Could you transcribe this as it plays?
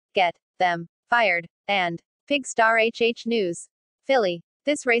Get them fired. And Pigstar HH News. Philly.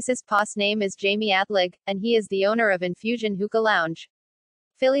 This racist boss name is Jamie Atlig, and he is the owner of Infusion Hookah Lounge.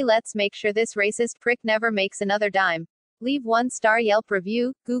 Philly, let's make sure this racist prick never makes another dime. Leave 1-star Yelp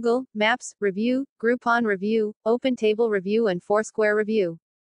review, Google Maps review, Groupon review, OpenTable review and Foursquare review.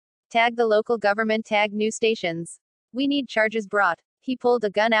 Tag the local government, tag news stations. We need charges brought. He pulled a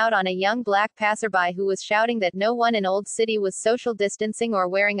gun out on a young black passerby who was shouting that no one in Old City was social distancing or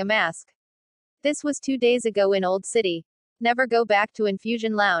wearing a mask. This was 2 days ago in Old City. Never go back to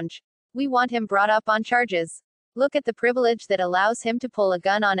Infusion Lounge. We want him brought up on charges. Look at the privilege that allows him to pull a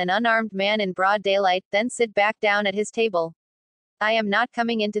gun on an unarmed man in broad daylight, then sit back down at his table. I am not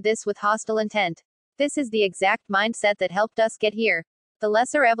coming into this with hostile intent. This is the exact mindset that helped us get here. The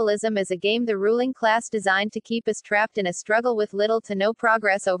lesser evilism is a game the ruling class designed to keep us trapped in a struggle with little to no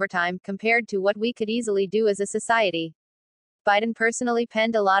progress over time, compared to what we could easily do as a society. Biden personally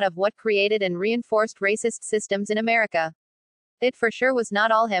penned a lot of what created and reinforced racist systems in America. It for sure was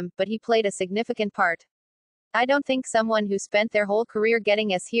not all him, but he played a significant part. I don't think someone who spent their whole career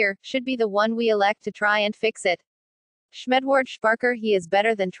getting us here should be the one we elect to try and fix it. Schmedward Sparker, he is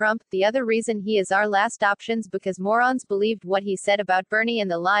better than Trump. The other reason he is our last options because morons believed what he said about Bernie and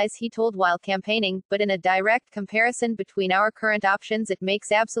the lies he told while campaigning, but in a direct comparison between our current options it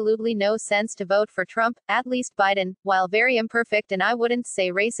makes absolutely no sense to vote for Trump, at least Biden, while very imperfect and I wouldn't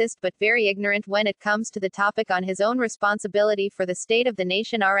say racist but very ignorant when it comes to the topic on his own responsibility for the state of the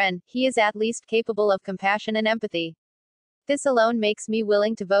nation RN, he is at least capable of compassion and empathy. This alone makes me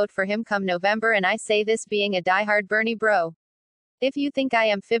willing to vote for him come November, and I say this being a diehard Bernie bro. If you think I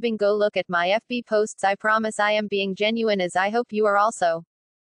am fibbing, go look at my FB posts. I promise I am being genuine, as I hope you are also.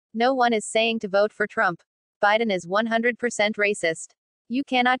 No one is saying to vote for Trump. Biden is 100% racist. You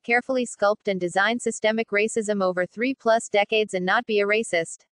cannot carefully sculpt and design systemic racism over 3+ decades and not be a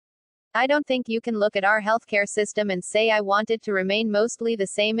racist. I don't think you can look at our healthcare system and say I want it to remain mostly the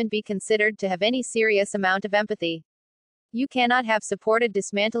same and be considered to have any serious amount of empathy. You cannot have supported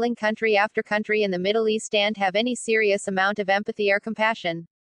dismantling country after country in the Middle East and have any serious amount of empathy or compassion.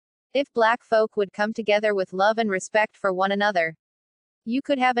 If black folk would come together with love and respect for one another, you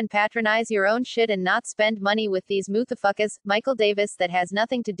could have and patronize your own shit and not spend money with these motherfuckers, Michael Davis, that has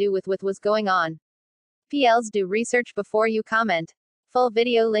nothing to do with what was going on. PLs, do research before you comment. Full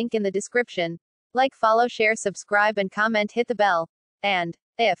video link in the description. Like, follow, share, subscribe and comment, hit the bell. And,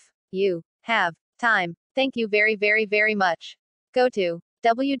 if you have time, thank you very, very, very much. Go to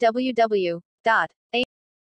www.pigstar.com